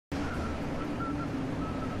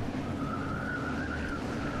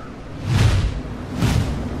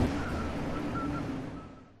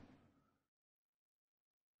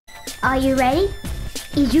Are you ready?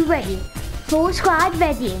 Is you ready? Full squad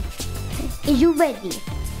ready. Is you ready?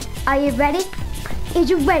 Are you ready? Is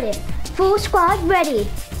you ready? Full squad ready.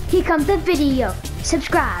 Here comes the video.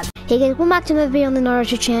 Subscribe. Hey guys, welcome back to my video on the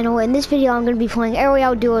Naruto channel. In this video, I'm going to be playing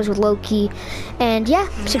Royale duos with Loki. And yeah,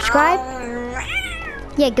 subscribe.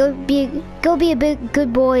 Yeah, go be a big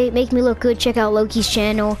good boy. Make me look good. Check out Loki's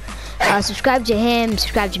channel. Subscribe to him.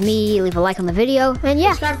 Subscribe to me. Leave a like on the video. And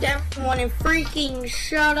yeah. Subscribe to everyone and freaking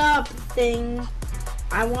shut up thing.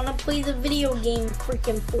 I want to play the video game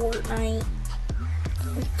freaking Fortnite.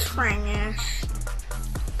 Trash.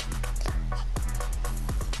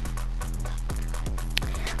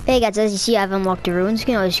 Hey guys, as you see, I've unlocked the ruin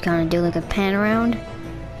skin. I'll just kind of do like a pan around.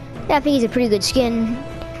 Yeah, I think he's a pretty good skin.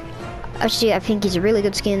 Actually, I think he's a really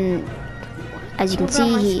good skin. As you can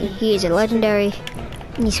see, he is a legendary.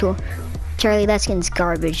 And he's cool. Charlie, that skin's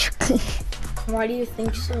garbage. Why do you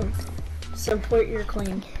think so? Support your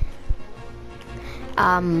claim.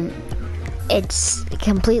 It's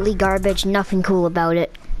completely garbage. Nothing cool about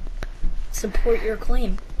it. Support your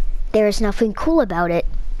claim. There is nothing cool about it.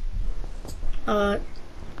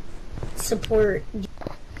 Support.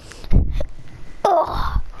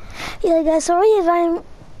 Oh, yeah, guys. Sorry if I'm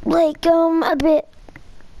like a bit,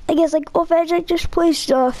 I guess, like off edge. I just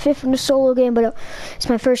placed fifth in the solo game, but it's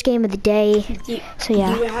my first game of the day. So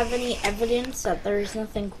yeah. Do you have any evidence that there's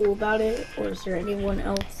nothing cool about it, or is there anyone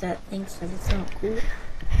else that thinks that it's not cool?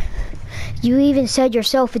 You even said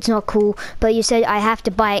yourself it's not cool, but you said I have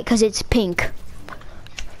to buy it because it's pink.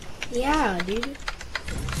 Yeah, dude.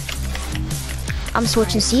 I'm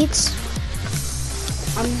switching seats.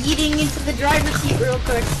 I'm yeeting into the driver's seat real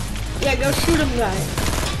quick. Yeah, go shoot him, guys.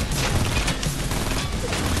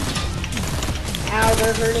 Ow,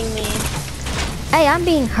 they're hurting me. Hey, I'm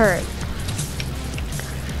being hurt.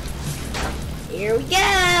 Here we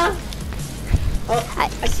go. Oh, I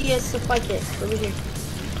see a supply kit over here.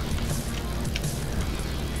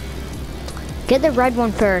 Get the red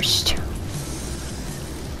one first.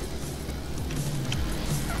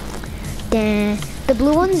 The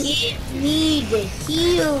blue ones. Need the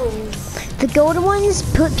heals. The golden ones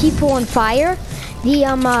put people on fire.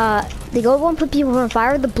 The gold one put people on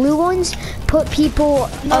fire. The blue ones put people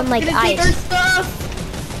on like ice. Take our stuff.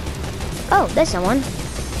 Oh, that's someone.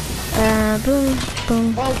 Boom,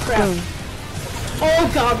 boom. Oh crap. Boom. Oh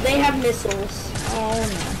god, they have missiles. Oh no.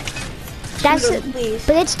 That's Shoot them, please.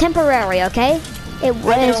 But it's temporary, okay? It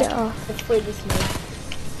was. Let's play this mode.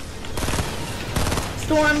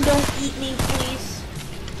 Storm, don't eat me, please.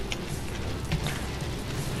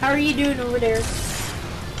 How are you doing over there?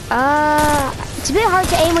 It's a bit hard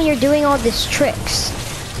to aim when you're doing all these tricks.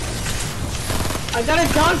 I gotta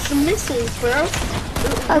dodge some missiles, bro.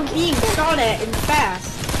 I'm being shot at and fast.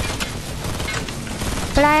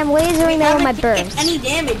 But I am lasering them with my burst. Any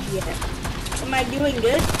damage yet? Am I doing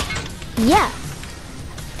good? Yeah.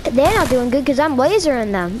 They're not doing good because I'm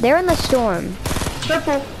lasering them. They're in the storm.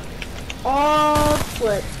 Purple. Oh,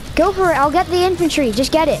 flip. Go for it. I'll get the infantry.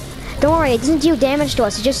 Just get it. Don't worry. It doesn't deal damage to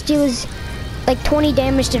us. It just deals like 20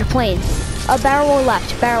 damage to the plane. A barrel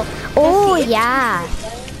left. Barrel. Oh, yeah.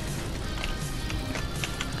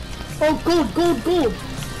 Oh, gold, gold, gold.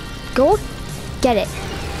 Gold? Get it.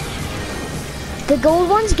 The gold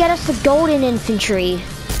ones get us the golden infantry.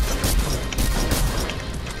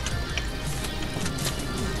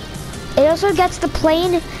 It also gets the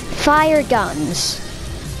plane fire guns.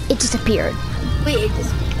 It disappeared. Wait, it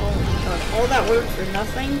just, oh my god, all that work for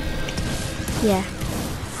nothing? Yeah.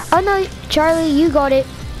 Oh no, Charlie, you got it.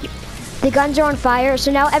 The guns are on fire,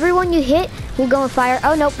 so now everyone you hit will go on fire.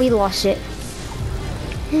 Oh nope, we lost it.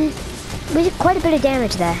 We did quite a bit of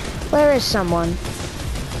damage there. Where is someone?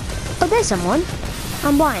 Oh, there's someone.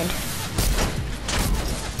 I'm blind.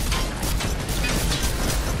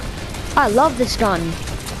 I love this gun.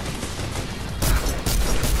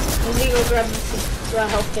 Let me go grab this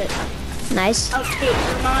health kit. Nice. Health kit,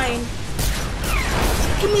 you're mine.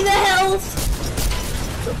 Give me the health!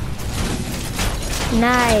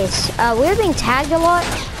 Nice. We're being tagged a lot.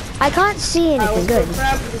 I can't see anything good. We'll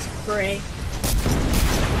grab this gray.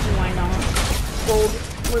 Why not? Gold.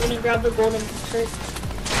 We're gonna grab the golden shirt.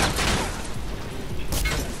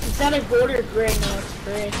 Is that a gold or gray? No, it's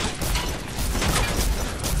gray.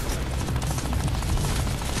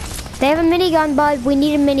 They have a minigun, bud. We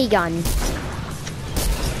need a minigun.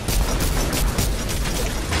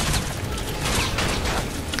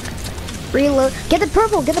 Reload. Get the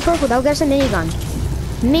purple. Get the purple. That'll get us a minigun.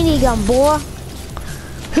 Minigun, boy.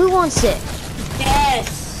 Who wants it? Yes.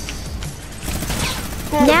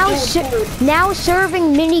 Gold, now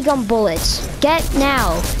serving minigun bullets. Get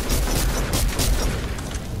now.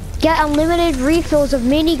 Get unlimited refills of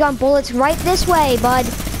minigun bullets right this way, bud.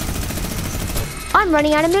 I'm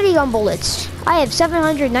running out of minigun bullets. I have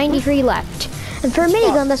 793 left. And for a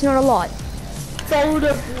minigun, that's not a lot. Followed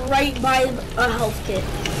up right by a health kit.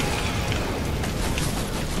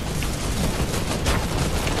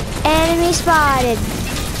 Enemy spotted.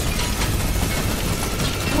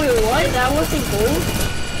 Wait, what? That wasn't gold?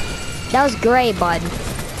 That was gray, bud. I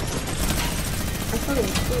thought it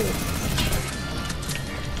was blue.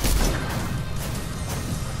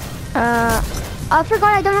 I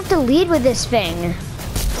forgot I don't have to lead with this thing.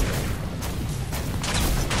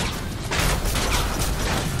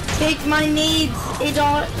 Take my needs,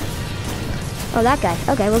 Adon. Oh, that guy.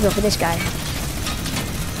 Okay, we'll go for this guy.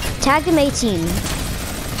 Tagged him 18.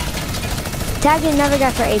 Tagged another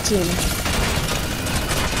guy for 18.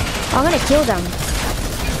 I'm gonna kill them.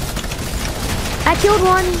 I killed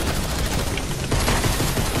one.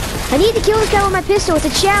 I need to kill this guy with my pistol. It's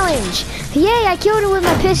a challenge. Yay, I killed him with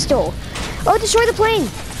my pistol. Oh, destroy the plane.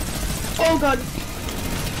 Oh, God.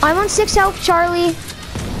 I'm on 6 health, Charlie.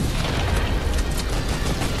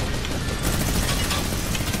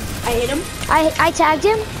 I hit him. I tagged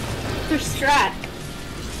him. There's strat.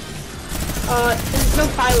 There's no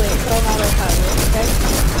pilot, so I'm not a pilot, okay?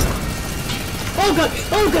 Oh, God.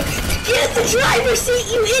 Oh, God. Get in the driver's seat,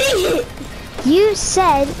 you idiot. You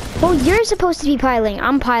said, well, you're supposed to be piloting.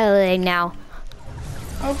 I'm piloting now.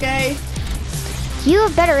 Okay. You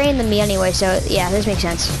have better aim than me anyway, so yeah, this makes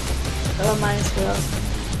sense. Oh, minus 12.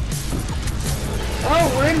 Oh,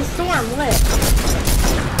 we're in the storm. Lit.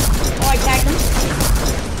 Oh, I tagged him.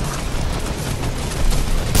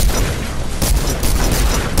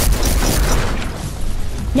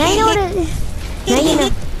 Now you know what it, now you know.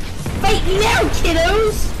 Fight me now,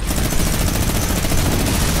 kiddos!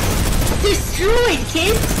 Destroyed,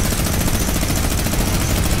 kids!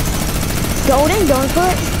 Golden, going for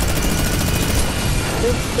it.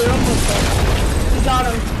 They're almost dead. We got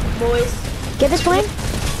him, boys. Get this plane.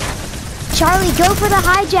 Charlie, go for the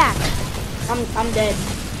hijack. I'm dead.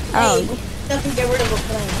 Oh. Hey, doesn't get rid of a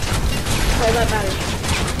plane. Oh, that matters.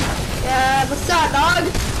 Yeah, what's up, dog?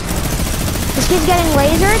 This kid's getting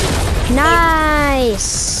lasered.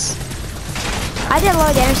 Nice. I did a lot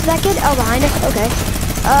of damage to that kid. Oh, behind us. Okay.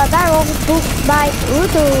 Barrel. Boop. Bye.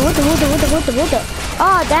 Ruta.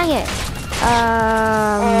 Oh, dang it.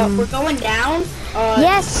 We're going down.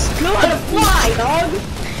 Yes. You know how to fly, dog.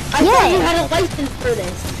 I thought you had a license for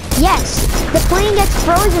this. Yes. The plane gets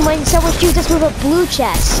frozen when someone shoots us with a blue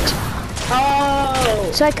chest.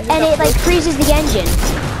 Oh. So and it like freezes the engine.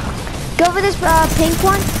 Go for this pink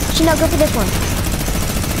one. No, go for this one.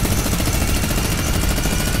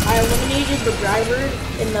 I eliminated the driver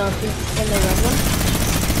in the red one.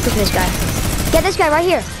 Go for this guy. Get this guy right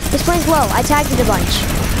here. This plane's low. I tagged it a bunch.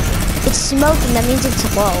 It's smoking. That means it's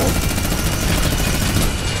low.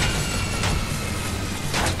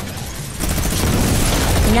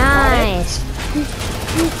 Nice.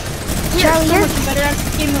 Charlie, you're better at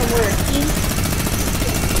this game than we're a team.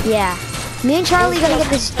 Yeah. Me and Charlie gonna get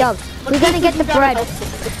this dub. We're gonna get the bread.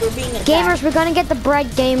 Gamers, we're gonna get the bread,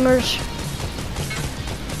 gamers.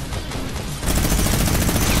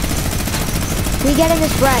 We getting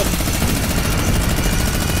this bread.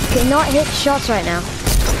 Cannot hit shots right now.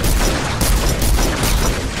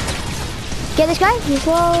 Get this guy. He's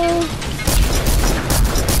low.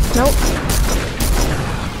 Nope.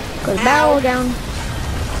 Go the barrel down.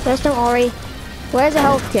 Just don't worry. Where's the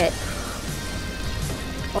health kit?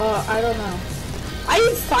 I don't know. I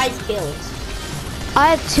have 5 kills.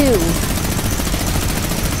 I have 2.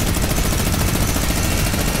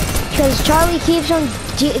 Because Charlie keeps on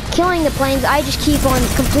killing the planes, I just keep on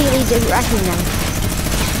completely wrecking them.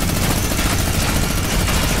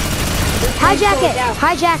 Hijack it!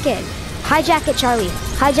 Hijack it! Hijack it, Charlie.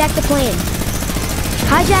 Hijack the plane.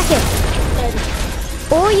 Hijack it!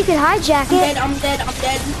 Or you could hijack it. I'm dead.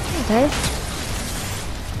 Okay.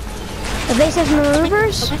 Evasive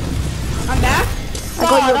maneuvers. I'm back. I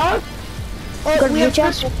got you. Oh, Go to we blue have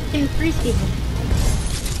chest. free Steven.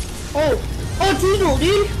 Oh, it's Eagle,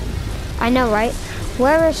 dude. I know, right?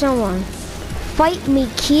 Where is someone? Fight me,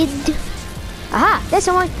 kid. Aha, there's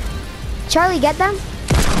someone. Charlie, get them.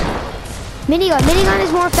 Minigun. Minigun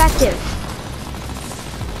is more effective.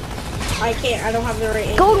 I can't. I don't have the right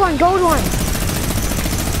aim. Gold one.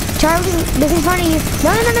 Charlie, look in front of you.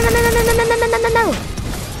 No.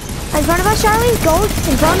 In front of us, Charlie. Gold.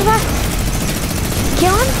 In front of us.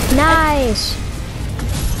 Kill him. Nice.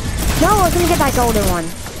 No, we're gonna get that golden one.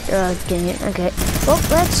 Dang it. Okay. Well,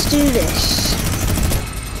 let's do this.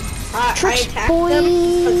 Tricks, I boys. Them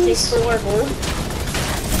because they stole our gold.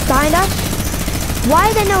 Behind us. Why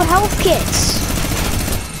are there no health kits?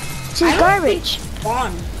 This is garbage.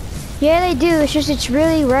 Fun. Yeah, they do. It's just it's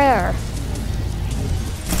really rare.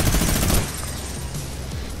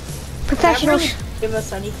 Professional. That really give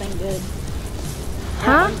us anything good.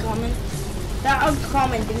 Huh? That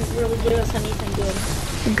uncommon didn't really give us anything good.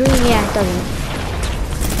 Green, yeah, it doesn't.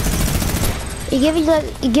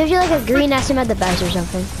 It gives you like a green SM at the best or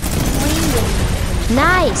something.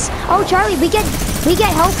 Nice. Oh, Charlie, we get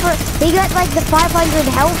health for we got like the 500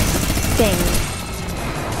 health thing.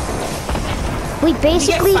 We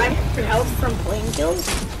basically get 500 health from plane kills.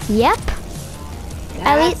 Yep.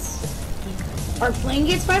 At least our plane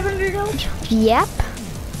gets 500 health. Yep.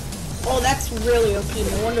 Oh, that's really OP.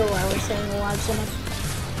 No wonder why we're saying alive so much.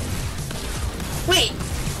 Wait.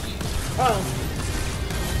 Oh.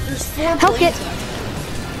 There's 4 Help planes it. left.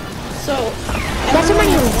 So that's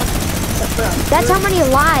how many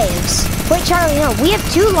lives. Wait, Charlie, no, we have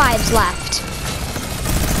 2 lives left.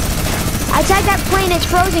 I tagged that plane, it's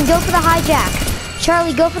frozen. Go for the hijack.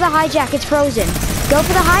 Charlie, go for the hijack, it's frozen. Go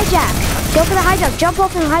for the hijack. Go for the hijack. Jump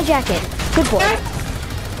off and hijack it. Good boy.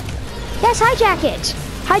 Yes, hijack it.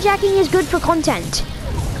 Hijacking is good for content.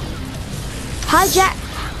 Hijack.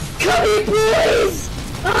 Come here, please!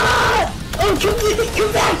 Ah! Oh,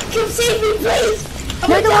 come back! Come save me, please! Oh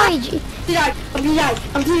No, don't worry.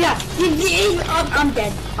 I'm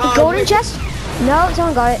dead. Golden chest? No,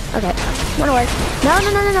 someone got it. Okay. Run away. No.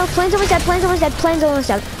 Plane's almost dead. Plane's almost dead. Plane's almost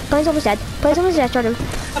dead. Plane's almost dead. Plane's almost dead. Start him.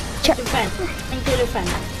 Defend. I'm to defend.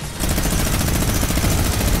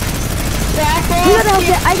 You got the health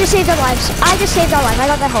kit. I just saved our lives. I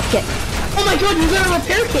got the health kit. Oh my god, you got a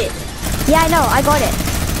repair kit. Yeah, I know. I got it.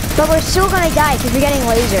 But we're still gonna die because we're getting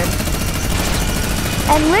lasered.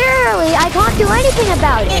 And literally, I can't do anything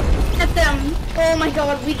about it. Get them. Oh my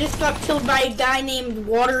god, we just got killed by a guy named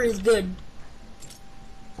Water is Good.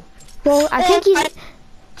 Well, I think he's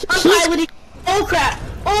piloting. Oh crap.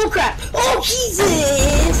 Oh crap. Oh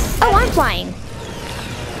Jesus. Oh, I'm flying.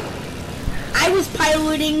 I was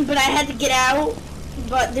piloting, but I had to get out.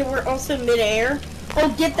 But they were also midair. Oh,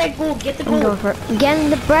 get that gold. Get the gold. I'm going for it. Getting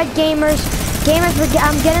the bread, gamers.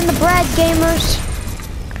 I'm getting the bread, gamers.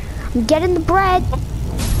 I'm getting the bread.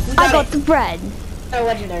 I got the bread. Oh,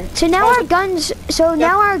 legendary. So now our guns. So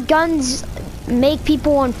now our guns make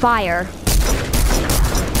people on fire.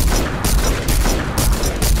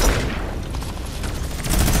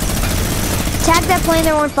 Tag that plane,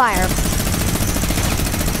 they're on fire.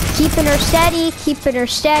 Keeping her steady, keeping her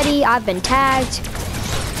steady. I've been tagged.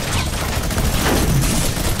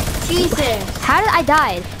 Jesus. How did I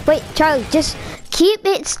die? Wait, Charlie, just keep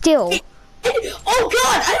it still. Oh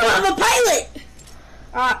God, I don't have a pilot.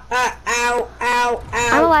 Ow.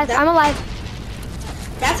 I'm alive, I'm alive.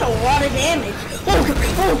 That's a lot of damage.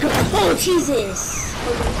 Oh God, oh Jesus.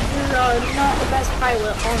 You're not the best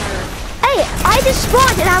pilot on Earth. Hey, I just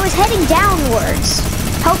spawned and I was heading downwards.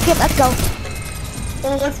 Health kit, let's go.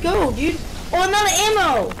 Oh, let's go, dude. Oh, I'm out of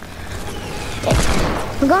ammo.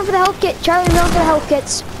 I'm going for the health kit. Charlie, I'm going for the health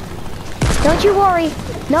kits. Don't you worry.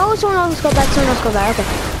 No, someone else go back. Someone else go back. Okay.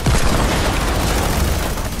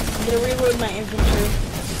 I'm gonna reload my infantry.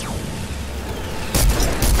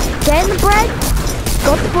 Get in the bread.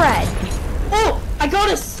 Go for the bread. Oh, I got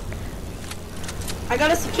us. I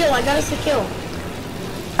got us a kill.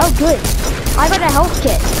 Oh, good. I got a health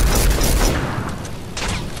kit.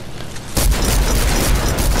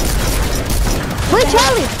 Wait,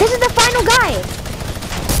 Charlie, this is the final guy.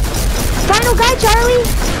 Final guy, Charlie.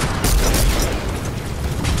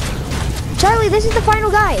 Charlie, this is the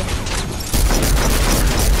final guy.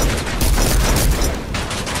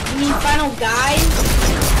 You mean final guy?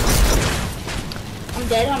 I'm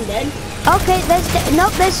dead. Okay,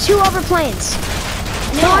 nope, there's 2 other planes.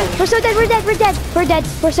 No. Come on, we're so dead, we're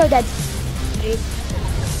so dead.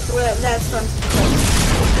 Well, that's fun.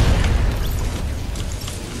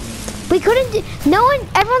 We couldn't,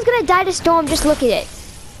 everyone's gonna die to storm, just look at it.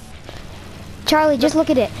 Charlie, just look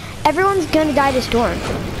at it. Everyone's gonna die to storm.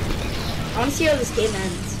 I wanna see how this game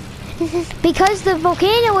ends. Because the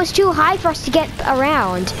volcano was too high for us to get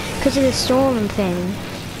around, because of the storm thing.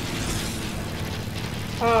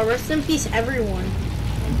 Oh, rest in peace, everyone.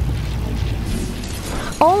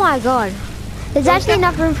 Oh my god. There's actually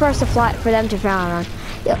enough room for us to fly, for them to fly around.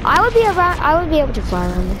 I would be able to fly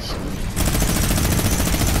around this.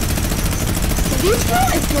 These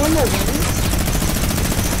guys normal wins.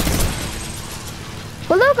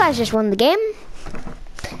 Well, those guys just won the game.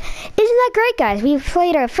 Isn't that great, guys? We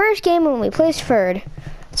played our first game when we placed third.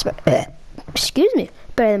 Excuse me.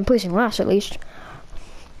 Better than placing last, at least.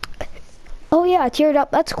 Oh yeah, I teared up.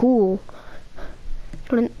 That's cool.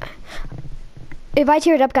 If I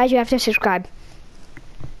teared up, guys, you have to subscribe.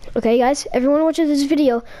 Okay, guys? Everyone watching this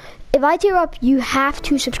video, If I tear up, you have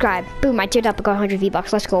to subscribe. Boom, I teared up, I got 100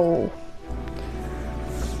 V-Bucks. Let's go.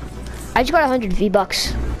 I just got 100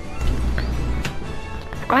 V-Bucks.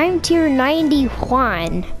 I'm tier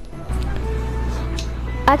 91.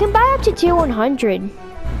 I can buy up to tier 100.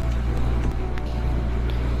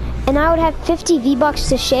 And I would have 50 V-Bucks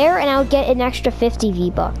to share, and I would get an extra 50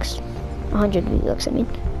 V-Bucks. 100 V-Bucks, I mean.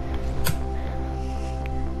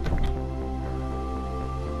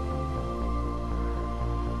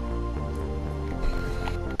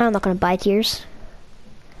 I'm not gonna buy tiers.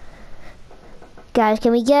 Guys,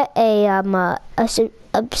 can we get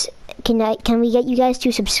can we get you guys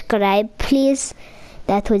to subscribe, please?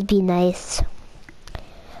 That would be nice.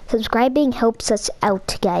 Subscribing helps us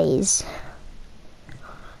out, guys.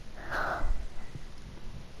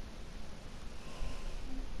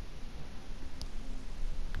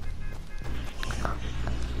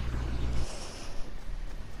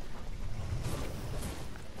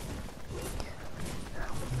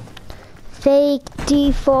 Fake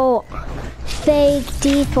default. Fake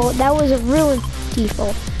default. That was a ruined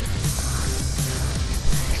default.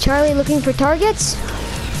 Charlie looking for targets?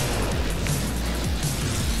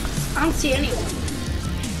 I don't see anyone.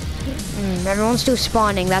 Everyone's still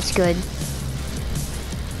spawning. That's good.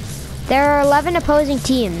 There are 11 opposing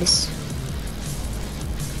teams.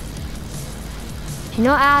 Do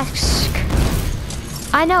not ask.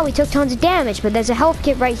 I know we took tons of damage, but there's a health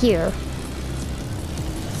kit right here.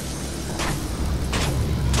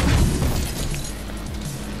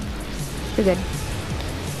 We're good.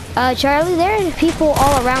 Charlie, there are people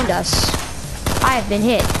all around us. I have been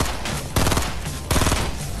hit.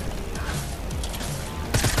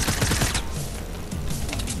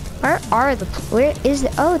 Where is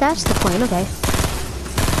the, oh, that's the plane, okay.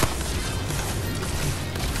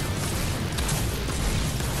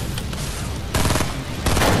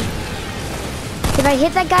 If I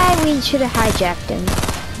hit that guy, we should have hijacked him.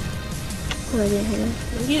 Oh, I didn't hit him.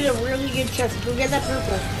 We need a really good chest. Go get that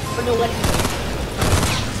purple for the legendary.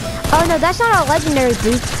 Oh no, that's not a legendary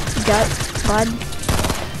booth, bud.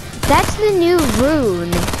 That's the new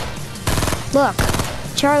rune. Look,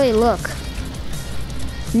 Charlie, look.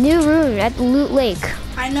 New rune at the Loot Lake.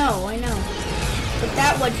 I know. But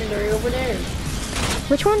that legendary over there.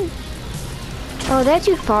 Which one? Oh, that's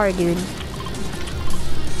too far, dude.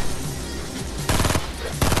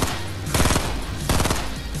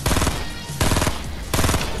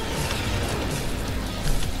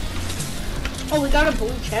 Oh, we got a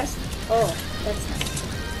blue chest? Oh, that's nice.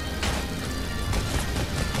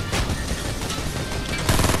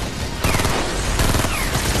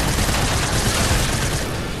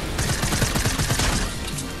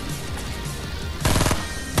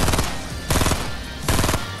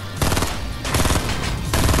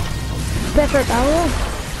 Pepper power.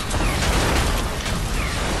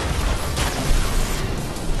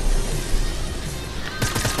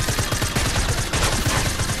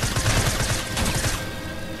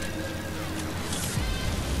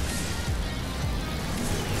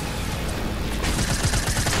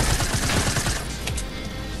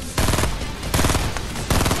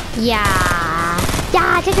 Yeah.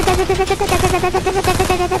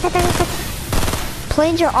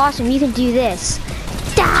 Planes are awesome. You can do this.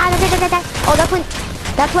 Oh,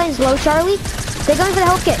 that plane's low, Charlie. They're going for the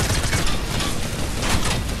health kit.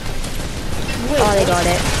 Wait, oh, they got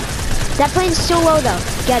it. That plane's still low, though.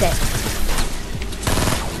 Get it.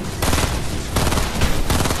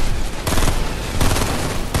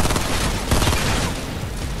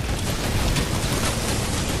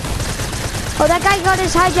 Oh, that guy got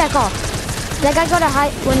his hijack off. That guy got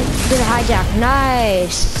did a hijack.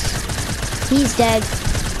 Nice. He's dead.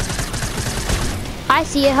 I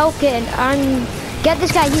see a health kit, and get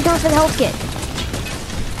this guy. He's going for the health kit.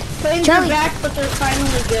 Planes Charlie. are back, but they're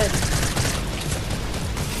finally good.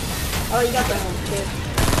 Oh, you got the health kit.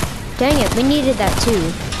 Dang it, we needed that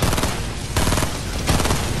too.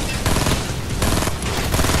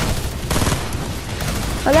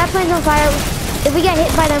 Oh, that plane's on fire. If we get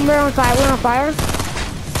hit by them, we're on fire. We're on fire.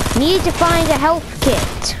 Need to find a health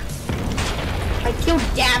kit. I killed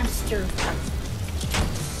Dabster.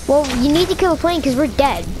 Well, you need to kill the plane because we're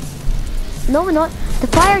dead. No, we're not. The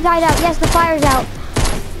fire died out. Yes, the fire's out.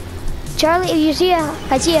 Charlie, if you see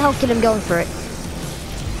I see a health kit, I'm going for it.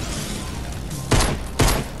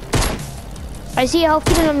 I see a health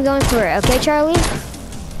kit and I'm going for it. Okay, Charlie?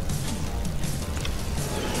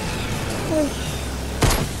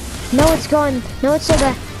 No, it's gone. No, it's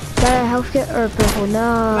the health kit or purple.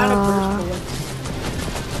 No.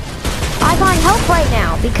 I can't help right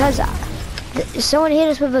now because someone hit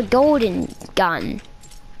us with a golden gun.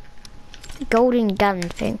 Golden gun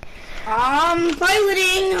thing. I'm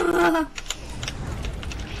piloting.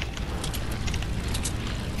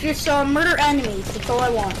 Just murder enemies. That's all I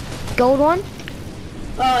want. Gold one?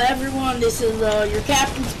 Everyone, this is your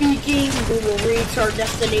captain speaking. We will reach our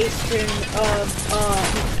destination of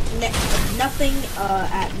nothing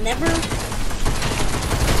at never.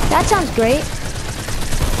 That sounds great.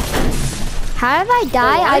 How did I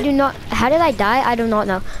die? What? I do not. How did I die? I do not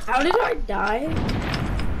know. How did I die?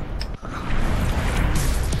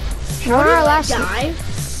 How did I die?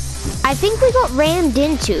 I think we got rammed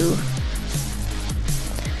into.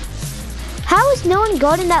 How is no one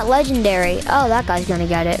gotten that legendary? Oh, that guy's gonna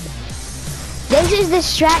get it. This is the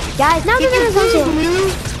strat, guys. No.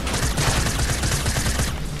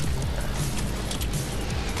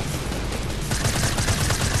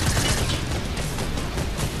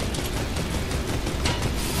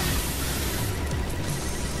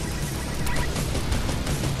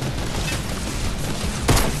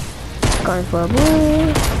 Going for a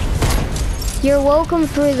blue. You're welcome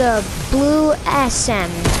for the blue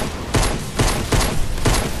SM.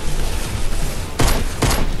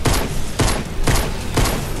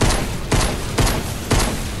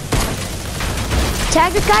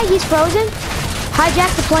 Tag this guy, he's frozen.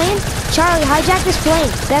 Hijack the plane. Charlie, hijack this plane.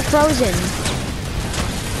 They're frozen.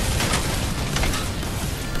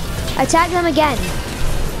 I tagged them again.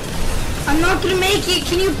 I'm not gonna make it.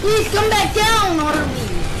 Can you please come back down, Harley?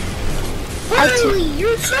 Harley,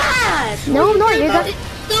 you're trash. No, you're gonna.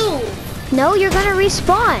 No, you're gonna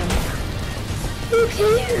respawn. Who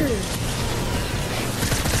cares?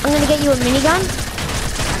 I'm gonna get you a minigun.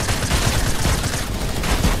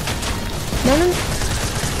 No.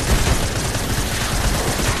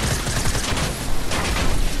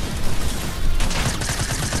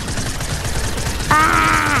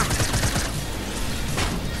 Ah!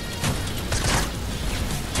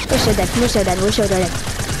 We're so dead.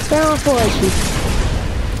 They're on 4 HP.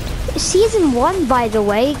 Season 1, by the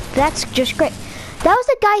way, that's just great. That was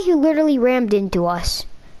the guy who literally rammed into us.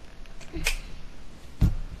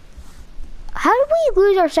 How did we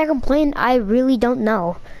lose our second plane? I really don't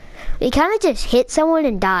know. We kind of just hit someone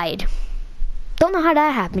and died. Don't know how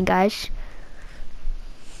that happened, guys.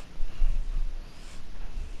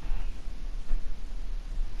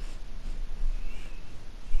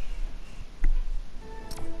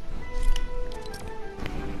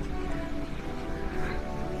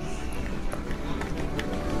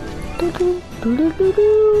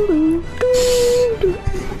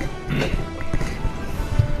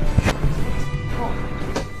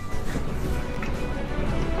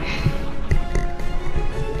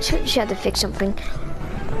 Just had to fix something.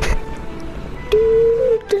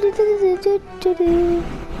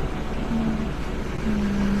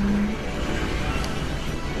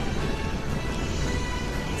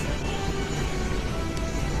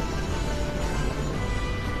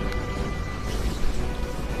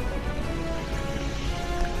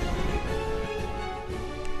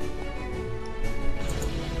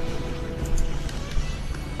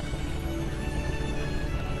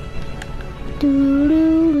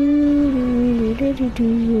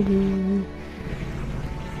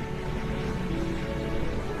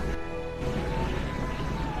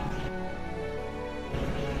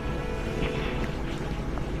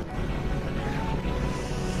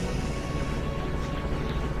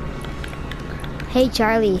 Hey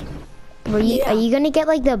Charlie, are you gonna get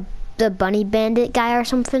like the bunny bandit guy or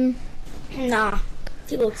something? Nah,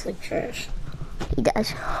 he looks like trash. He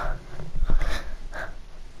does.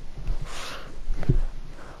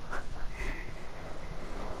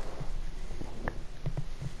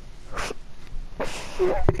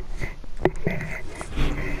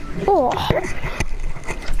 Oh.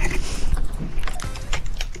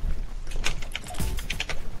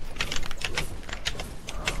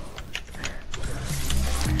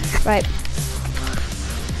 Right.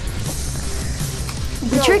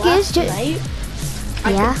 The trick is just I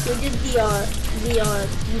completed the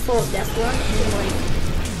default death run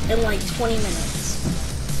in like 20 minutes.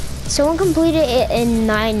 Someone completed it in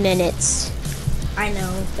 9 minutes. I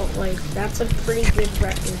know, but like that's a pretty good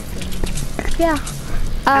record for me. Yeah.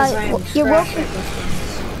 You're welcome.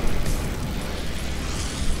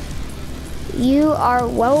 You are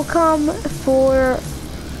welcome for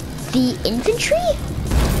the infantry?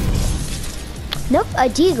 Nope, a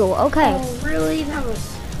deagle. Okay. Oh, really? That was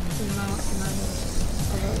not.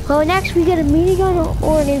 Well, next we get a minigun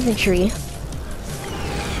or an infantry.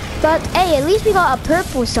 But hey, at least we got a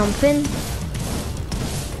purple something.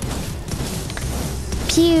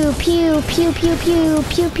 Pew pew pew pew pew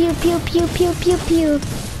pew pew pew pew pew pew pew.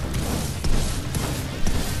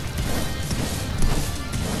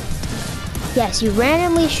 Yes, you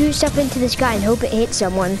randomly shoot stuff into the sky and hope it hits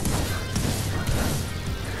someone.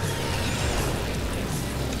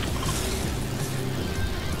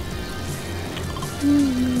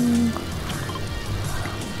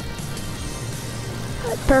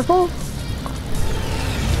 Purple?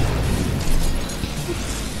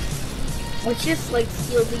 Let's just like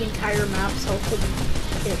steal the entire map so hopefully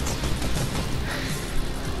hits.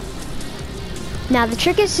 Now the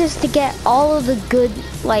trick is just to get all of the good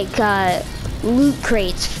like loot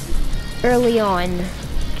crates early on.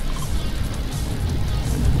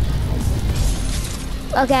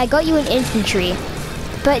 Okay, I got you an infantry.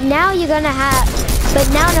 But now you're gonna have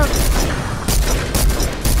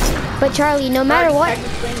But Charlie, no matter what,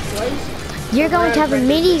 you're going to have a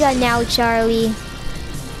minigun now, Charlie.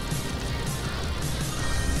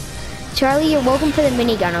 Charlie, you're welcome for the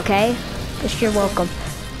minigun, okay? Just you're welcome.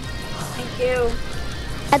 Thank you.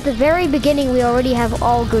 At the very beginning, we already have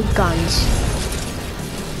all good guns.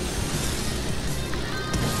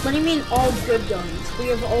 What do you mean all good guns? We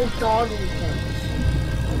have all godly guns.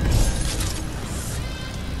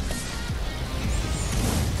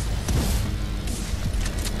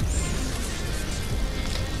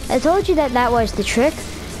 I told you that was the trick.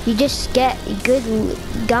 You just get good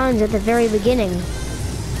guns at the very beginning.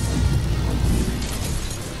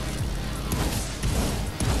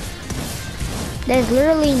 There's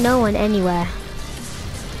literally no one anywhere.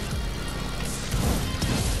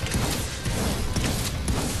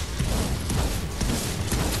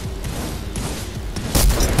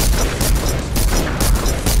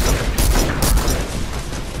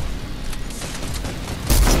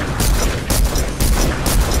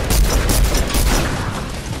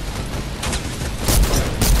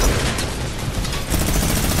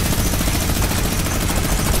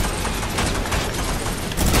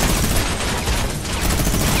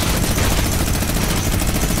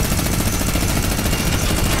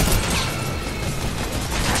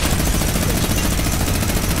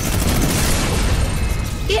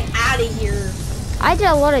 I did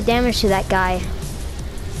a lot of damage to that guy.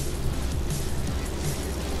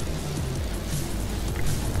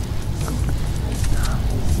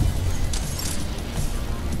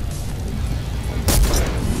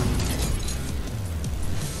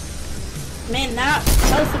 Man, that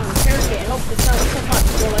health and repair kit helped us out so much.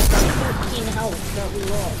 We're like on 13 health that we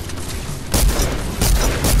lost.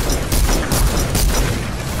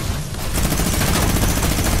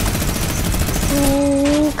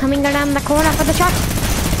 Ooh, coming around the corner for the shot.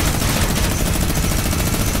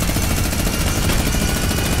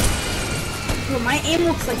 Well, my aim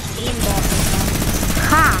looks like aimbot.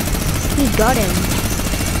 Ha! He got him.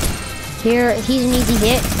 Here, he's an easy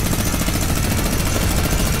hit.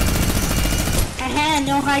 Haha,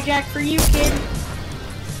 no hijack for you, kid.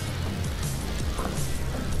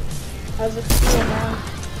 How's it feel, man?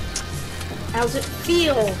 How's it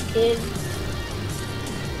feel, kid?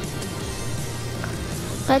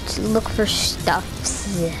 Let's look for stuffs.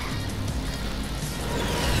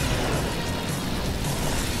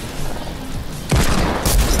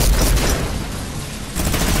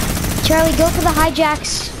 Charlie, go for the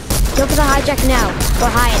hijacks. Go for the hijack now. We're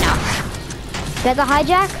high enough. Get the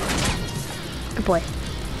hijack? Good boy.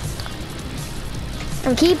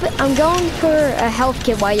 I'm going for a health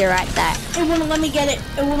kit while you're at that. It wouldn't let me get it.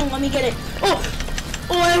 It wouldn't let me get it. Oh,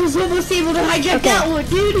 I was almost able to hijack that one,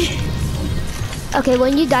 dude. Okay,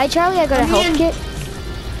 when you die, Charlie, I got a health kit.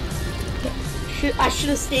 I should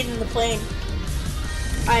have stayed in the plane.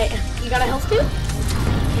 You got a health kit?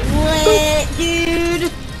 What,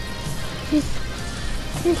 dude?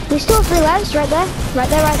 There's still 3 lives right there. Right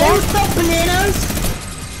there. Hey, what's up, bananas?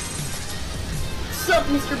 What's up,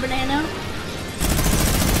 Mr. Banana?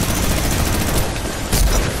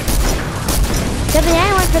 The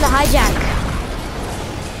banana went for the hijack.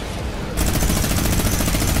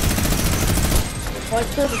 Oh, I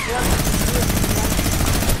killed his left.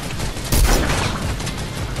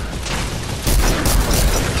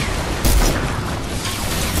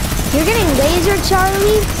 You're getting lasered,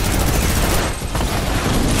 Charlie.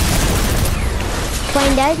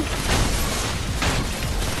 Plane dead.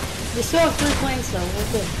 We still have 3 planes though.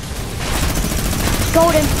 We're good.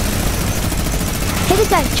 Golden. Hit this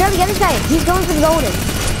guy. Charlie, get this guy. He's going for the golden.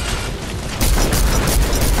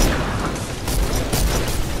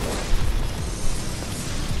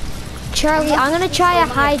 Charlie, I'm gonna try a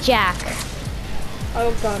hijack.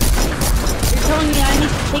 Oh god. You're telling me I need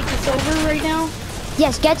to take this over right now?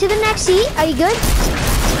 Yes, get to the next seat. Are you good?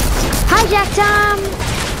 Hijack time!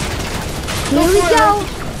 Here we go.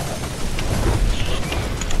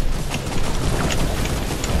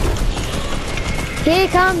 Here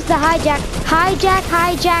comes the hijack. Hijack,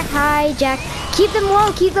 hijack, hijack. Keep them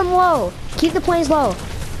low, keep them low. Keep the planes low.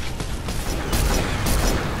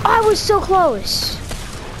 Oh, I was so close.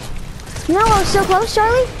 No, I was so close,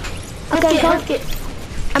 Charlie. Okay,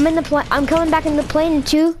 I'm in the plane. I'm coming back in the plane in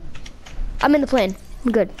 2. I'm in the plane.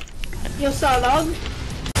 I'm good. You saw a log?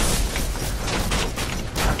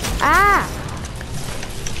 Ah!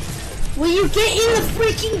 Will you get in the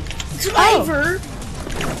freaking driver?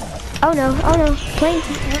 Oh no, oh no. Plane.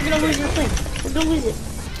 We're gonna lose your plane. We're gonna lose it.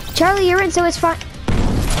 Charlie, you're in, so it's fine.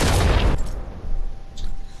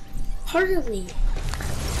 Hardly.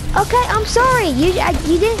 Okay, I'm sorry. You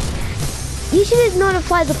did. You should have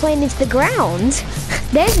notified the plane into the ground.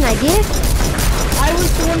 There's an idea. I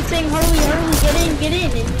was the one saying, Harley, get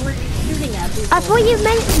in, and you were shooting at people. I thought you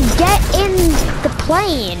meant get in the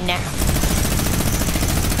plane.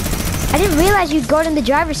 I didn't realize you got in the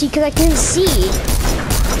driver's seat because I couldn't see.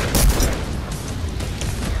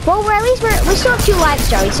 Well, at least we still have 2 lives,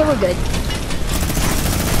 Charlie, so we're good.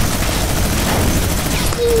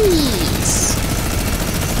 Jeez.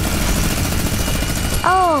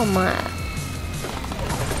 Oh my.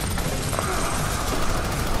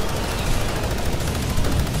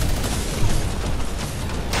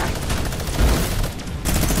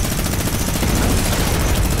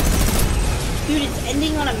 Dude, it's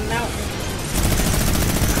ending on a mountain.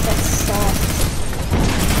 That's soft.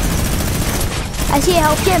 I see a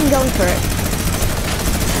health kit, I'm going for it.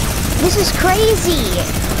 This is crazy.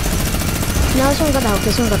 No, this one got the health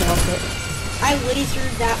kit, this one got the health kit. I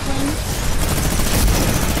lasered that plane.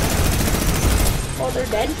 Oh, they're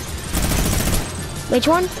dead. Which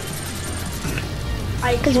one?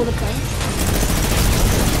 I killed the plane.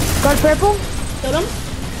 Got purple? Killed him.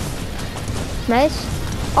 Nice.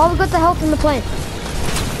 Oh, we got the health in the plane.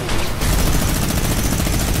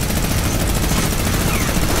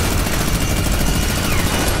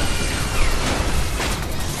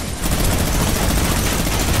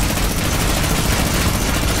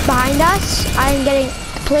 Behind us, the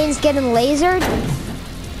plane's getting lasered.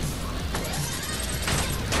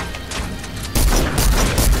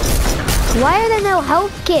 Why are there no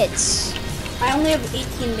health kits? I only have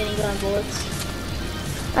 18 minigun bullets.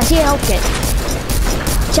 I see a health kit.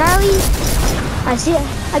 Charlie, I see it.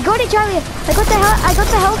 I got it, Charlie. I got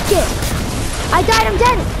the health kit. I died, I'm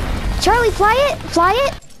dead. Charlie, fly it, fly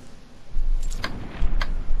it.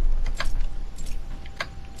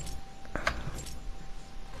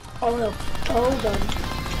 Oh no. Oh, done.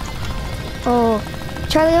 Oh,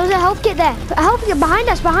 Charlie, there was a health kit there. A health kit behind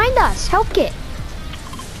us, health kit.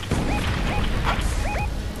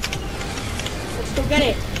 Let's go get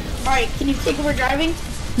it. Alright, can you take over driving?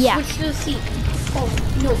 Yeah. Switch to the seat. Oh,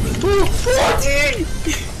 no. Oh,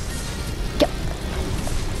 Go.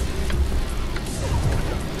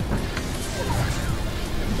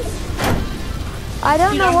 I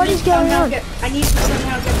don't know what is going on. I need to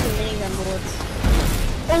somehow get the minigun bullets.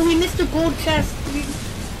 Oh, we missed a gold chest.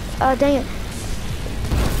 Oh, dang it.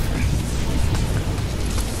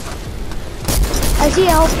 I see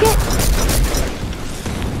a health kit.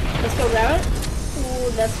 Let's go grab it.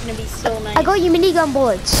 Ooh, that's gonna be so nice. I got you minigun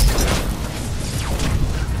bullets.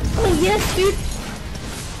 Oh, yes, dude.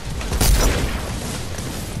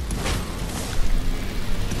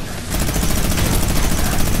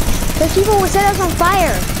 Those people will set us on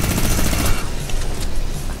fire.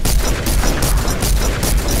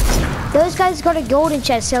 Those guys got a golden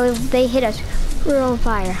chest, so if they hit us, we're on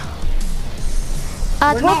fire.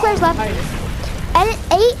 12 players left. And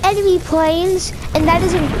 8 enemy planes, and that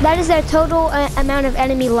is their total amount of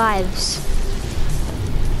enemy lives.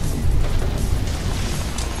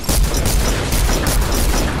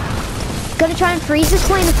 Gonna try and freeze this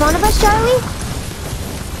plane in front of us, Charlie?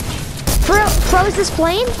 Froze this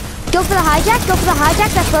plane? Go for the hijack, go for the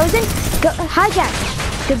hijack, that's frozen. Go, hijack.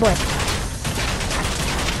 Good boy.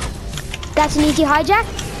 That's an easy hijack.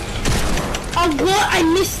 Oh god, I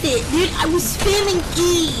missed it, dude. I was spamming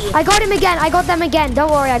E. I got him again, I got them again. Don't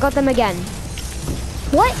worry, I got them again.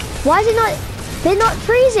 What? Why is it not, they're not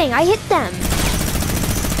freezing. I hit them.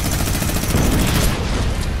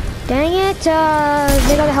 Dang it,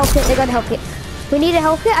 they got a health kit, they got a health kit. We need a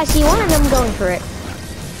health kit, I see one and I'm going for it.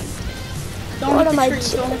 Don't hit the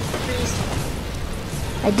trees, don't hit the trees.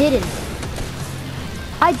 I didn't.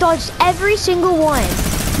 I dodged every single one.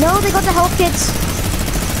 No, they got the health kits.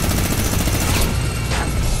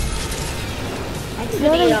 Thanks for the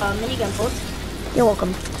minigun bullets. You're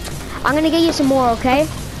welcome. I'm gonna get you some more, okay?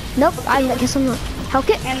 Nope, I guess I'm not. Health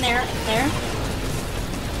kit? And there.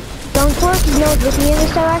 Don't work, because no one's with me in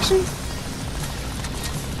this direction.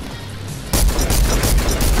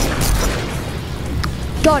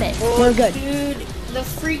 Got it. Oh, We're good. Dude, the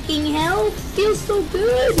freaking health feels so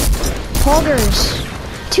good. Holders.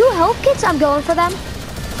 2 health kits, I'm going for them.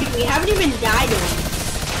 Dude, we haven't even died in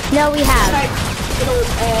it. No, we have. That little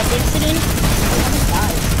incident, we haven't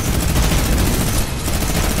died.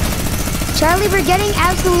 Charlie, we're getting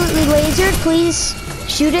absolutely lasered. Please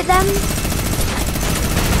shoot at them.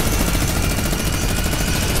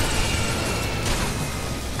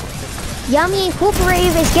 Yummy and Cool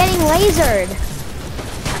Brave is getting lasered.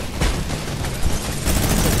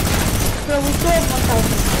 Bro, we still have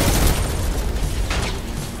 1,000.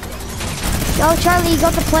 Oh, Charlie, you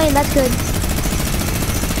got the plane. That's good.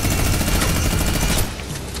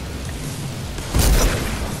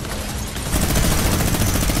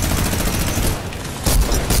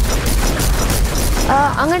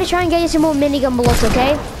 I'm gonna try and get you some more minigun bullets,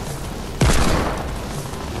 okay?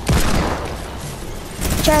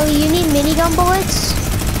 Charlie, you need minigun bullets?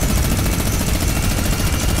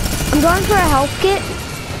 I'm going for a health kit.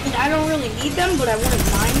 And I don't really need them, but I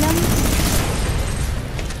wouldn't mind them.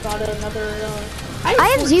 Got another,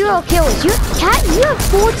 I have 0 kills. You have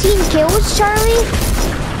 14 kills, Charlie?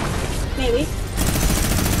 Maybe.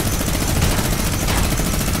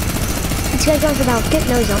 This guy's going for the health kit?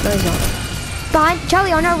 No, he's not. No, he's not. Behind,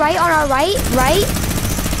 Charlie, on our right, right.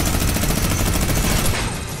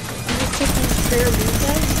 I'm just taking care of these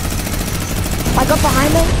guys. I got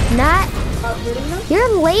behind them. Not. Hitting them? You're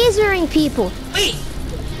lasering people. Wait!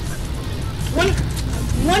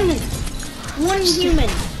 One human.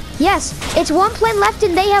 Yes, it's 1 plane left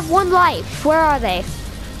and they have 1 life. Where are they?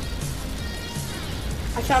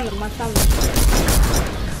 I found them.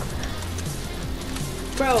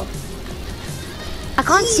 Bro. I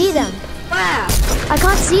can't see them. Wow. I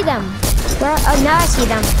can't see them. Where? Oh, now I see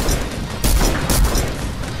them.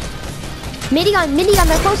 Minigun,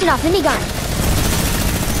 they're close enough. Minigun.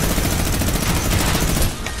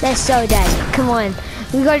 They're so dead. Come on.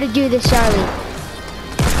 We gotta do this, Charlie.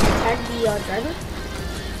 Tag the driver?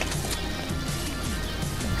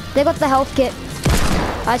 They got the health kit.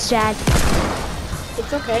 That's sad.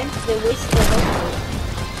 It's okay. They wasted their health.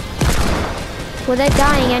 Well, they're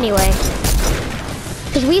dying anyway.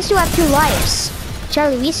 Because we still have 2 lives.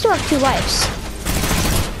 Charlie, we still have 2 lives.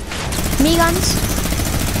 Miniguns.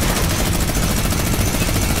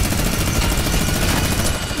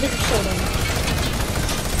 They're so dead.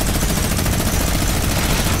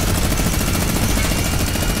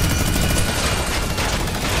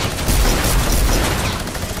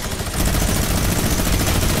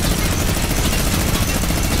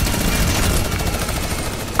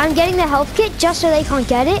 I'm getting the health kit just so they can't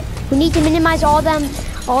get it. We need to minimize all the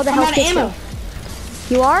health kits. Ammo.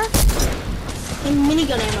 You are? And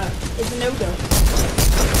minigun ammo is a no-go.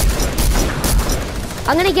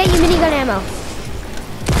 I'm gonna get you minigun ammo.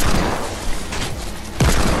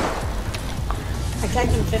 I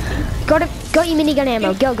tagged him 50. Go you minigun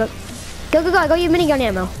ammo. Go your minigun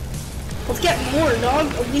ammo. Let's get more,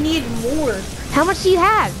 dog. We need more. How much do you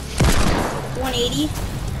have? 180.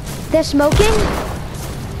 They're smoking?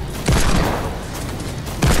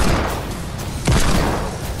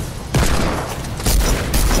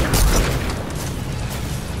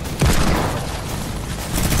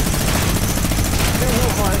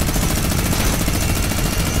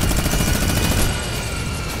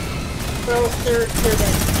 They're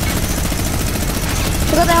dead.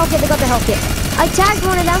 They got the health kit. I tagged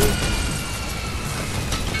one of them.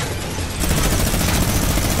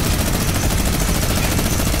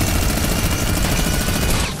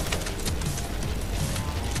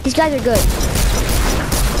 These guys are good.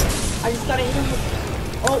 I just gotta hit him with...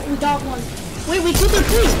 Oh, we got one. Wait, we killed their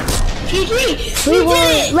plane. GG! We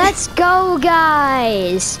did it! Let's go,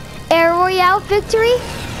 guys. Air Royale victory.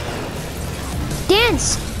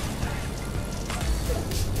 Dance.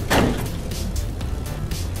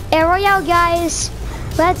 Air Royale, guys.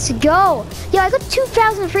 Let's go. Yo, I got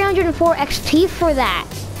 2,304 XP for that.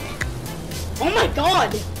 Oh my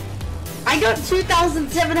god. I got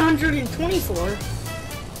 2,724.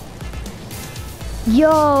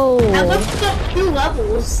 Yo. I leveled up 2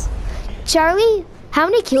 levels. Charlie, how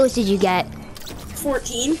many kills did you get?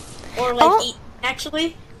 14. Or like 8,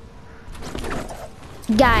 actually.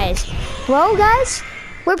 Guys, well, guys,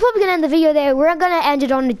 we're probably gonna end the video there. We're gonna end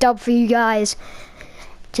it on a dub for you guys.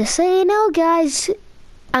 Just so you know, guys,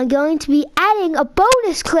 I'm going to be adding a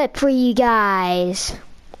bonus clip for you guys.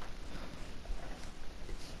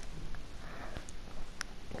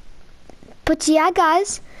 But yeah,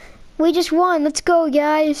 guys, we just won. Let's go,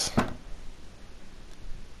 guys.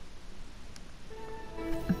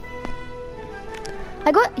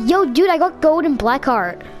 I got gold and black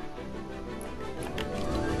heart.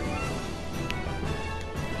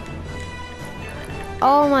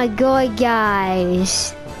 Oh my god,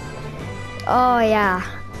 guys. Oh yeah.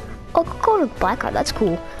 Oh, go to black card. That's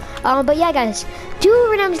cool. But yeah, guys, do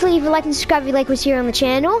remember to leave a like and subscribe if you like what's here on the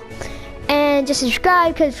channel. And just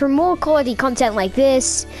subscribe, because for more quality content like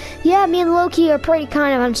this, yeah, me and Loki are pretty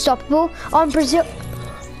kind of unstoppable on Brazil.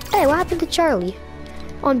 Hey, what happened to Charlie?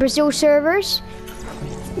 On Brazil servers.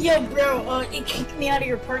 Yo, bro, it kicked me out of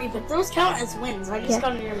your party, but those count as wins. I just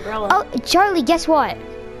got an umbrella. Oh, Charlie, guess what?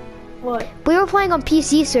 What? We were playing on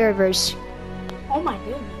PC servers. Oh my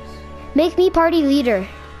goodness. Make me party leader.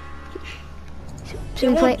 It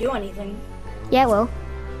won't do anything. Yeah, well.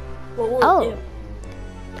 What will it do?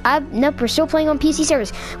 Nope, we're still playing on PC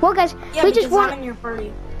servers. Well, guys, Yeah, we just want. I'm in your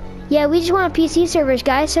party. Yeah, we just want on PC servers,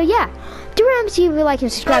 guys. So yeah, do remember to like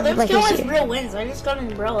and subscribe. Bro, Like those count as real wins. I just got an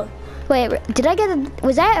umbrella. Wait, did I get a?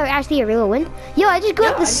 Was that actually a real win? Yo, I just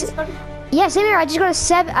got this. Yeah, same here. I just got a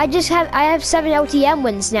 7. I have 7 LTM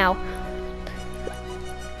wins now.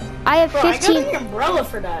 I have 15. I got an umbrella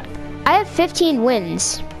for that. I have 15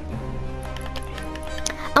 wins.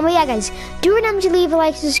 But yeah, guys, do remember to leave a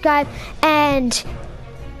like, subscribe, and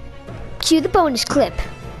cue the bonus clip.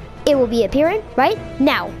 It will be appearing right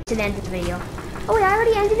now. To the end of the video. Oh wait, I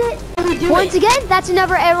already ended it. Once again, that's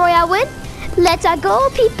another Royale win. Let's go,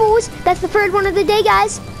 peoples. That's the third one of the day,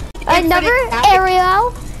 guys. Another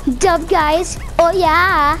Royale dub, guys. Oh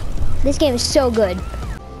yeah, this game is so good.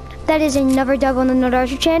 That is another dub on the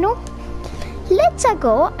Nodarzer channel. Let's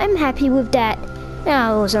go. I'm happy with that.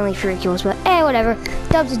 Oh, it was only 3 kills, but whatever.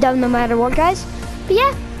 Dub's a dub no matter what, guys. But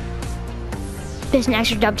yeah, there's an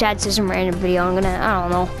extra dub chat to some random video. I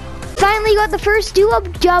don't know. Finally got the first duo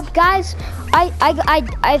dub, guys. I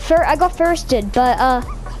got firsted, but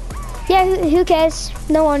yeah, who cares?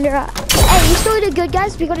 No wonder. Hey, you still did good,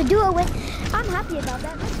 guys. We got a duo win. I'm happy about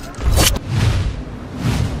that.